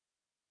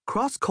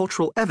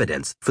Cross-Cultural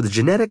Evidence for the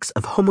Genetics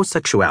of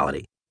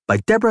Homosexuality by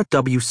Debra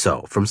W.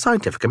 So from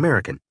Scientific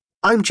American.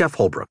 I'm Jeff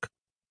Holbrook.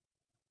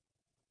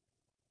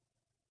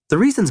 The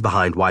reasons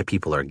behind why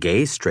people are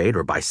gay, straight,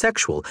 or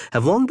bisexual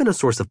have long been a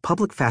source of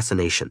public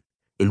fascination.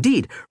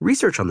 Indeed,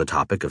 research on the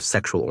topic of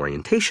sexual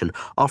orientation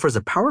offers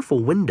a powerful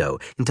window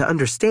into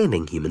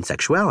understanding human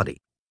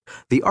sexuality.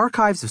 The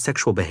Archives of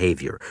Sexual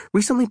Behavior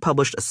recently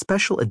published a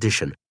special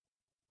edition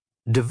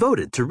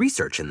devoted to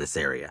research in this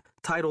area,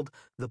 titled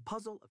The Puzzle of